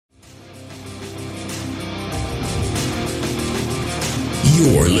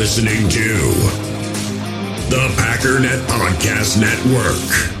You're listening to the Packernet Podcast Network.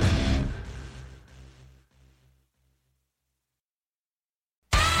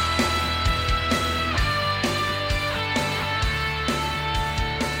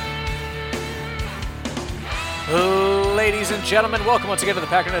 Ladies and gentlemen, welcome once again to the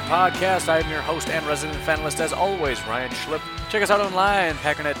Packernet Podcast. I am your host and resident fanalist, as always, Ryan Schlip. Check us out online,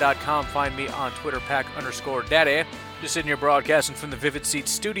 packernet.com. Find me on Twitter, pack_daddy. Just sitting here broadcasting from the Vivid Seats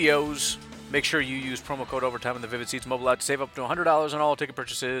studios. Make sure you use promo code OVERTIME on the Vivid Seats mobile app to save up to $100 on all ticket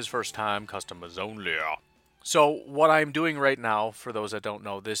purchases. First time customers only. So what I'm doing right now, for those that don't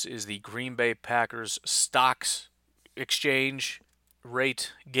know, this is the Green Bay Packers stocks exchange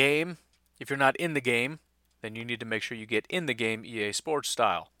rate game. If you're not in the game, then you need to make sure you get in the game EA Sports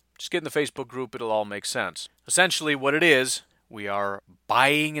style. Just get in the Facebook group, it'll all make sense. Essentially what it is, we are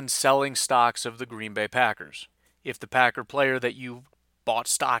buying and selling stocks of the Green Bay Packers. If the Packer player that you bought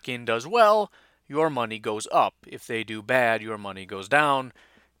stock in does well, your money goes up. If they do bad, your money goes down,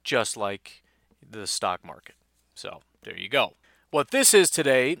 just like the stock market. So, there you go. What this is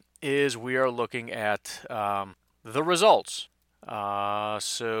today is we are looking at the results.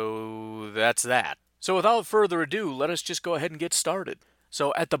 So that's that. So without further ado, let us just go ahead and get started.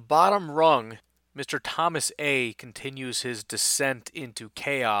 So at the bottom rung, Mr. Thomas A. continues his descent into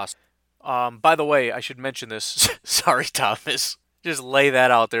chaos. By the way, I should mention this. Sorry, Thomas. Just lay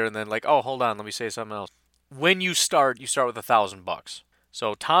that out there and then oh, hold on, let me say something else. When you start with $1,000.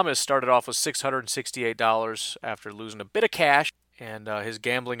 So Thomas started off with $668 after losing a bit of cash, and his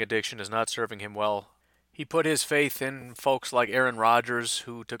gambling addiction is not serving him well. He put his faith in folks like Aaron Rodgers,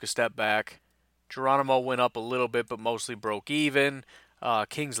 who took a step back. Geronimo went up a little bit, but mostly broke even.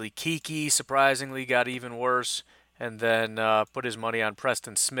 Kingsley Keke, surprisingly, got even worse. And then put his money on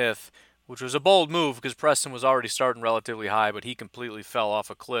Preston Smith, which was a bold move because Preston was already starting relatively high, but he completely fell off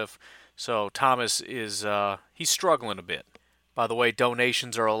a cliff. So Thomas is he's struggling a bit. By the way,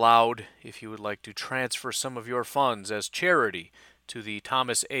 donations are allowed if you would like to transfer some of your funds as charity to the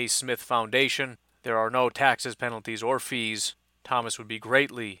Thomas A. Smith Foundation. There are no taxes, penalties, or fees. Thomas would be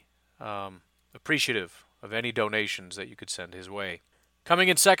greatly appreciative of any donations that you could send his way. Coming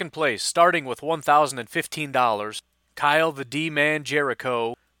in second place, starting with $1,015, Kyle the D-Man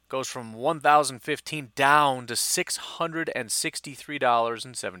Jericho goes from $1,015 down to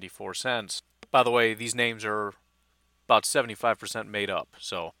 $663.74. By the way, these names are about 75% made up,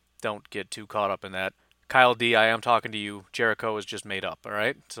 so don't get too caught up in that. Kyle D, I am talking to you. Jericho is just made up, all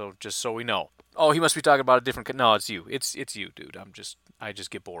right? So just so we know. Oh, he must be talking about a different... No, it's you. It's you, dude. I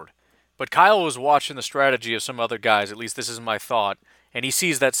just get bored. But Kyle was watching the strategy of some other guys, at least this is my thought, and he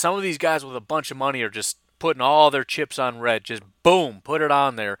sees that some of these guys with a bunch of money are just putting all their chips on red, just boom, put it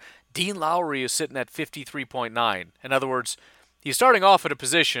on there. Dean Lowry is sitting at 53.9. In other words, he's starting off at a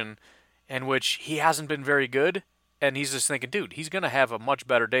position in which he hasn't been very good, and he's just thinking, dude, he's going to have a much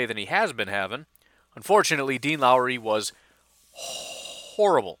better day than he has been having. Unfortunately, Dean Lowry was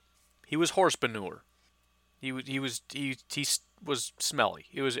horrible. He was horse manure. He was smelly.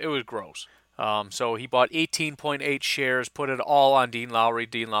 It was gross. So he bought 18.8 shares, put it all on Dean Lowry.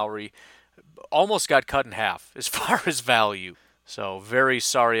 Dean Lowry almost got cut in half as far as value. So very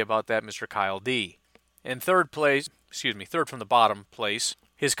sorry about that, Mr. Kyle D. In third from the bottom place,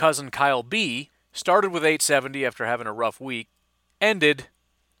 his cousin Kyle B started with 870 after having a rough week, ended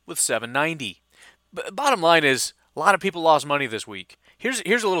with 790. Bottom line is, a lot of people lost money this week. Here's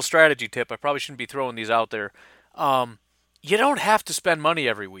a little strategy tip. I probably shouldn't be throwing these out there. You don't have to spend money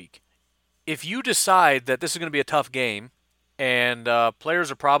every week. If you decide that this is going to be a tough game and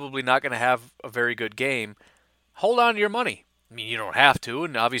players are probably not going to have a very good game, hold on to your money. I mean, you don't have to,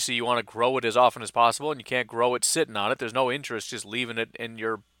 and obviously you want to grow it as often as possible, and you can't grow it sitting on it. There's no interest just leaving it in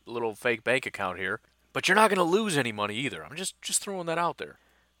your little fake bank account here. But you're not going to lose any money either. I'm just throwing that out there.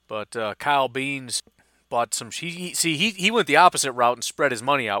 But Kyle Beans bought some... He went the opposite route and spread his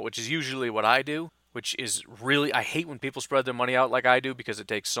money out, which is usually what I do. Which is really, I hate when people spread their money out like I do because it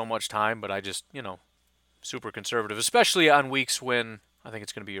takes so much time, but I just, super conservative, especially on weeks when I think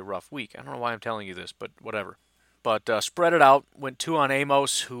it's going to be a rough week. I don't know why I'm telling you this, but whatever. But spread it out, went 2 on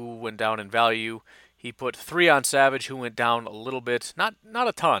Amos, who went down in value. He put 3 on Savage, who went down a little bit, not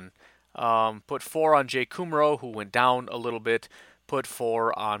a ton. Put 4 on Jay Kumro, who went down a little bit. Put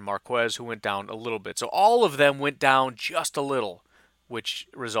 4 on Marquez, who went down a little bit. So all of them went down just a little, which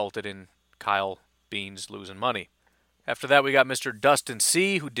resulted in Kyle Beans losing money. After that, we got Mr. Dustin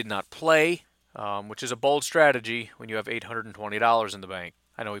C., who did not play, which is a bold strategy when you have $820 in the bank.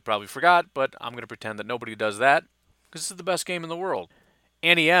 I know he probably forgot, but I'm going to pretend that nobody does that because this is the best game in the world.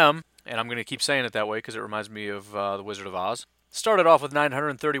 Annie M., and I'm going to keep saying it that way because it reminds me of The Wizard of Oz. Started off with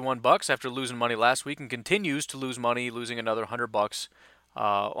 $931 after losing money last week and continues to lose money, losing another $100.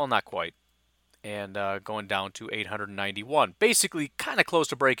 Well, not quite. And going down to 891. Basically, kind of close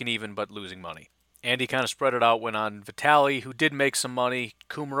to breaking even, but losing money. Andy kind of spread it out, went on Vitaly, who did make some money,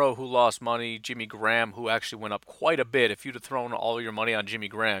 Kumaro, who lost money, Jimmy Graham, who actually went up quite a bit. If you'd have thrown all your money on Jimmy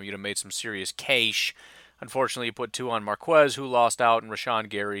Graham, you'd have made some serious cash. Unfortunately, you put 2 on Marquez, who lost out, and Rashawn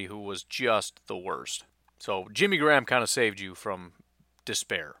Gary, who was just the worst. So Jimmy Graham kind of saved you from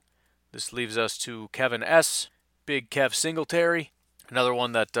despair. This leaves us to Kevin S., Big Kev Singletary, another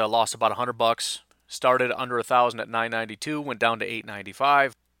one that lost about $100. Started under 1,000 at 992, went down to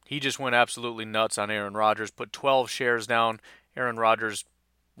 895. He just went absolutely nuts on Aaron Rodgers, put 12 shares down. Aaron Rodgers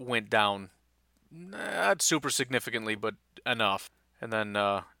went down not super significantly, but enough. And then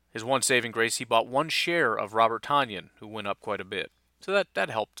his one saving grace, he bought 1 share of Robert Tonyan, who went up quite a bit. So that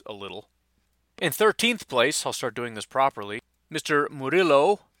helped a little. In 13th place, I'll start doing this properly, Mr.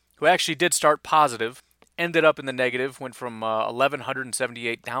 Murillo, who actually did start positive, ended up in the negative, went from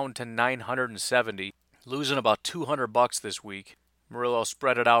 1,178 down to 970, losing about $200 this week. Murillo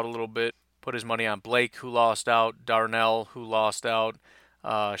spread it out a little bit, put his money on Blake, who lost out, Darnell, who lost out,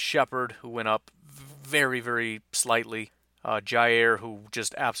 Shepard, who went up very, very slightly, Jair, who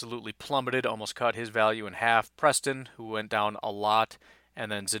just absolutely plummeted, almost cut his value in half, Preston, who went down a lot,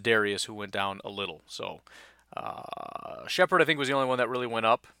 and then Zedarius, who went down a little. So Shepard, I think, was the only one that really went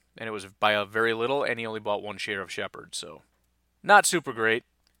up, and it was by a very little, and he only bought 1 share of Shepard, so not super great.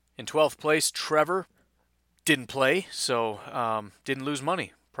 In 12th place, Trevor didn't play, so didn't lose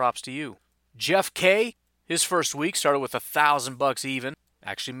money. Props to you. Jeff K, his first week started with $1,000 even.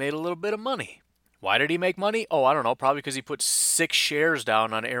 Actually made a little bit of money. Why did he make money? Oh, I don't know. Probably because he put 6 shares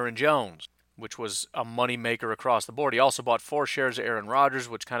down on Aaron Jones, which was a money maker across the board. He also bought 4 shares of Aaron Rodgers,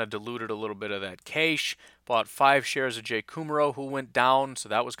 which kind of diluted a little bit of that cash. Bought 5 shares of Jay Kumaro, who went down, so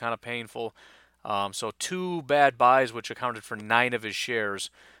that was kind of painful. So 2 bad buys, which accounted for 9 of his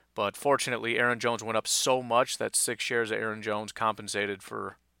shares. But fortunately, Aaron Jones went up so much that 6 shares of Aaron Jones compensated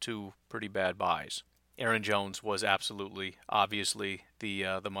for 2 pretty bad buys. Aaron Jones was absolutely, obviously, the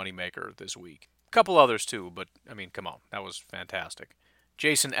moneymaker this week. A couple others too, but I mean, come on, that was fantastic.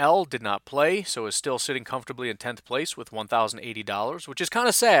 Jason L. did not play, so is still sitting comfortably in 10th place with $1,080, which is kind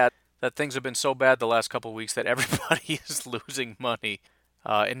of sad that things have been so bad the last couple of weeks that everybody is losing money.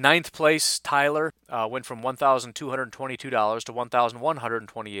 In 9th place, Tyler went from $1,222 to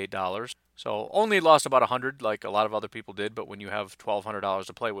 $1,128. So only lost about $100 like a lot of other people did, but when you have $1,200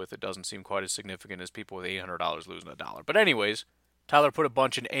 to play with, it doesn't seem quite as significant as people with $800 losing $1. But anyways, Tyler put a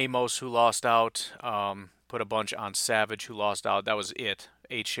bunch in Amos, who lost out, put a bunch on Savage, who lost out. That was it.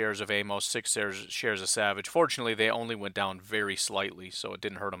 8 shares of Amos, 6 shares of Savage. Fortunately, they only went down very slightly, so it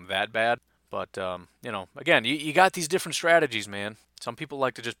didn't hurt them that bad. But, again, you got these different strategies, man. Some people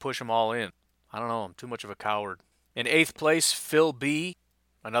like to just push them all in. I don't know. I'm too much of a coward. In 8th place, Phil B.,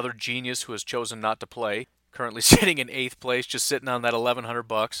 another genius who has chosen not to play. Currently sitting in 8th place, just sitting on that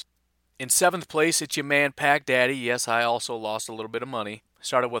 $1,100. In 7th place, it's your man, Pack Daddy. Yes, I also lost a little bit of money.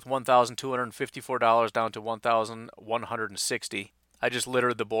 Started with $1,254 down to $1,160. I just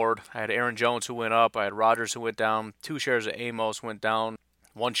littered the board. I had Aaron Jones, who went up. I had Rodgers, who went down. 2 shares of Amos went down.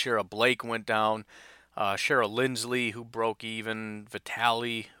 1 share of Blake went down. Share of Lindsley, who broke even.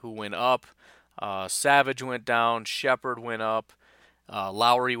 Vitaly, who went up. Savage went down. Shepard went up.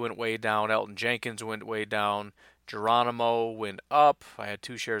 Lowry went way down. Elton Jenkins went way down. Geronimo went up. I had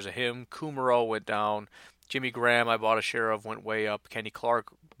 2 shares of him. Kumaro went down. Jimmy Graham, I bought a share of, went way up. Kenny Clark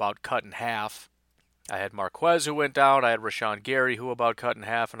about cut in half. I had Marquez, who went down. I had Rashawn Gary, who about cut in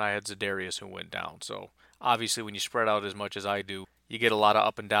half. And I had Zedarius, who went down. So obviously when you spread out as much as I do, you get a lot of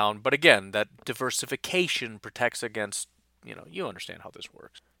up and down. But again, that diversification protects against, you understand how this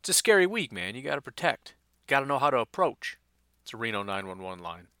works. It's a scary week, man. You got to protect. You got to know how to approach. It's a Reno 911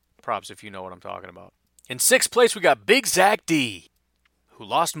 line. Props if you know what I'm talking about. In 6th place, we got Big Zach D, who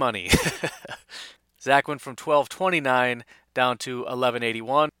lost money. Zach went from $1,229 down to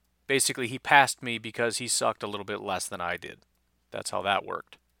 $1,181. Basically, he passed me because he sucked a little bit less than I did. That's how that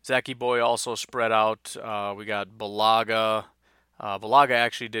worked. Zachy Boy also spread out. We got Balaga. Balaga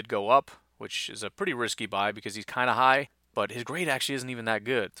actually did go up, which is a pretty risky buy because he's kind of high, but his grade actually isn't even that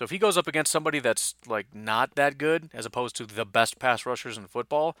good. So if he goes up against somebody that's not that good, as opposed to the best pass rushers in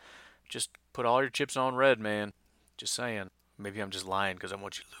football, just put all your chips on red, man. Just saying. Maybe I'm just lying because I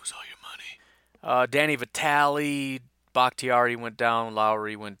want you to lose all your money. Danny Vitale, Bakhtiari went down,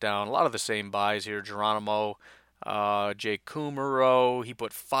 Lowry went down. A lot of the same buys here. Geronimo, Jay Kumaro, he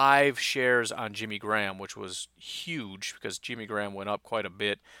put 5 shares on Jimmy Graham, which was huge because Jimmy Graham went up quite a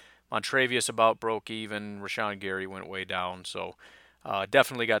bit. Montravius about broke even. Rashawn Gary went way down. So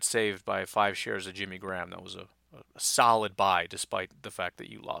definitely got saved by 5 shares of Jimmy Graham. That was a solid buy despite the fact that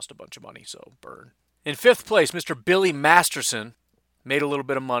you lost a bunch of money. So burn. In 5th place, Mr. Billy Masterson made a little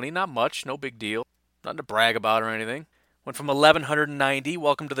bit of money. Not much. No big deal. Nothing to brag about or anything. Went from 1,190.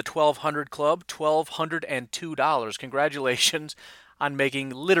 Welcome to the 1,200 Club. $1,202. Congratulations on making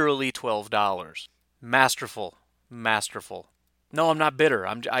literally $12. Masterful. Masterful. No, I'm not bitter.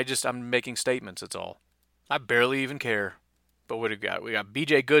 I'm making statements, that's all. I barely even care. But what do we got? We got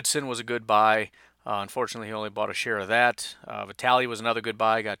BJ Goodson was a good buy. Unfortunately, he only bought a share of that. Vitale was another good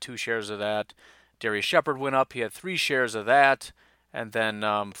buy. Got 2 shares of that. Darius Shepard went up. He had 3 shares of that. And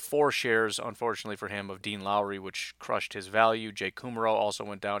then 4 shares, unfortunately for him, of Dean Lowry, which crushed his value. Jay Kumaro also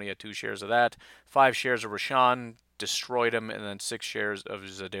went down. He had 2 shares of that. 5 shares of Rashawn destroyed him. And then 6 shares of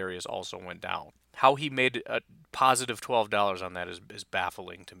Zadarius also went down. How he made a positive $12 on that is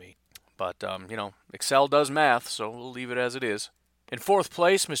baffling to me. But, Excel does math, so we'll leave it as it is. In 4th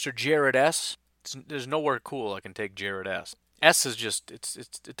place, Mr. Jared S. There's nowhere cool I can take Jared S. S is just,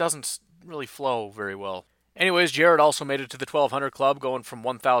 it doesn't really flow very well. Anyways, Jared also made it to the 1,200 Club, going from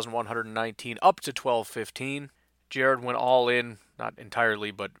 1,119 up to 1,215. Jared went all in, not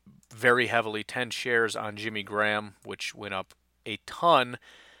entirely, but very heavily, 10 shares on Jimmy Graham, which went up a ton.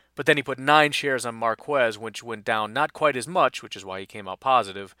 But then he put 9 shares on Marquez, which went down not quite as much, which is why he came out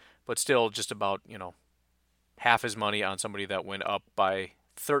positive, but still just about, half his money on somebody that went up by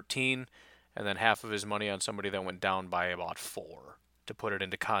 13, and then half of his money on somebody that went down by about 4, to put it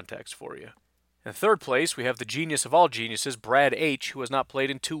into context for you. In 3rd place, we have the genius of all geniuses, Brad H., who has not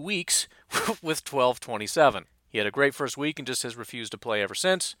played in 2 weeks, with 1227. He had a great first week and just has refused to play ever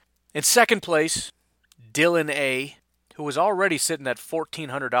since. In 2nd place, Dylan A., who was already sitting at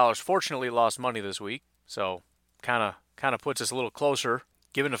 $1,400, fortunately lost money this week, so kind of puts us a little closer,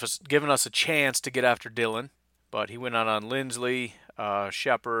 giving us a chance to get after Dylan. But he went out on Lindsley,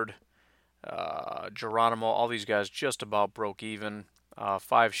 Shepard, Geronimo, all these guys just about broke even.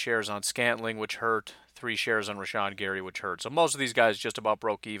 5 shares on Scantling, which hurt. 3 shares on Rashawn Gary, which hurt. So most of these guys just about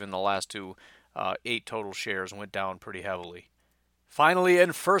broke even. The last 2, 8 total shares, went down pretty heavily. Finally,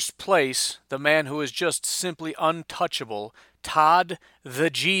 in 1st place, the man who is just simply untouchable, Todd the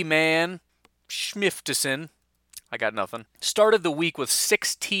G-Man Schmifteson. I got nothing. Started the week with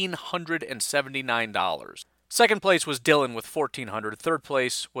 $1,679. 2nd place was Dylan with $1,400. 3rd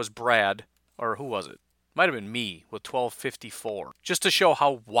place was Brad, or who was it? Might have been me with $1,254. Just to show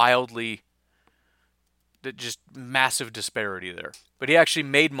how wildly, just massive disparity there. But he actually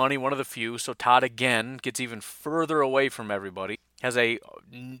made money, one of the few, so Todd again gets even further away from everybody. Has a,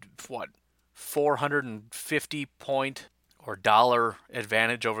 450 point or dollar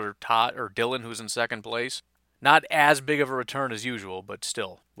advantage over Todd or Dylan, who's in 2nd place. Not as big of a return as usual, but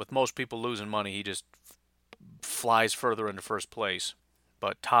still, with most people losing money, he just flies further into 1st place.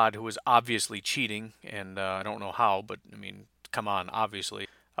 But Todd, who is obviously cheating, and I don't know how, but come on, obviously.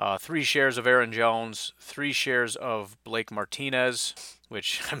 3 shares of Aaron Jones, 3 shares of Blake Martinez,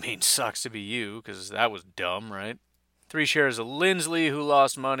 which, sucks to be you, because that was dumb, right? 3 shares of Lindsley, who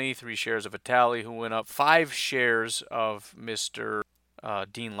lost money, 3 shares of Vitale, who went up, 5 shares of Mr.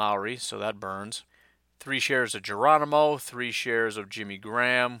 Dean Lowry, so that burns. 3 shares of Geronimo, 3 shares of Jimmy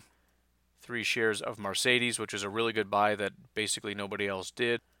Graham, 3 shares of Mercedes, which is a really good buy that basically nobody else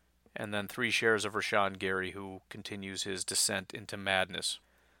did, and then 3 shares of Rashawn Gary, who continues his descent into madness.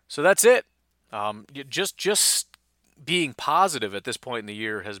 So that's it. Just being positive at this point in the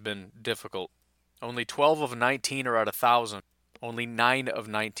year has been difficult. Only 12 of 19 are at 1,000. Only 9 of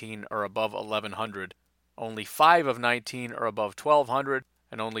 19 are above 1,100. Only 5 of 19 are above 1,200,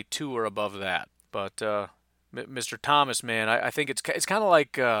 and only 2 are above that. But Mr. Thomas, man, I think it's kind of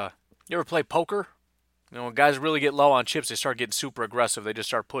like, you ever play poker? When guys really get low on chips, they start getting super aggressive. They just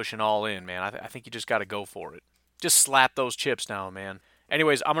start pushing all in, man. I think you just got to go for it. Just slap those chips down, man.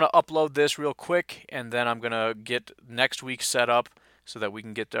 Anyways, I'm going to upload this real quick, and then I'm going to get next week set up so that we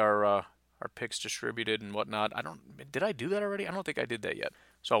can get our picks distributed and whatnot. Did I do that already? I don't think I did that yet.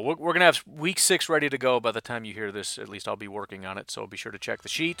 So we're going to have week 6 ready to go by the time you hear this. At least I'll be working on it, so be sure to check the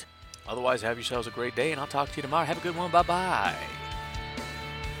sheet. Otherwise, have yourselves a great day, and I'll talk to you tomorrow. Have a good one. Bye-bye.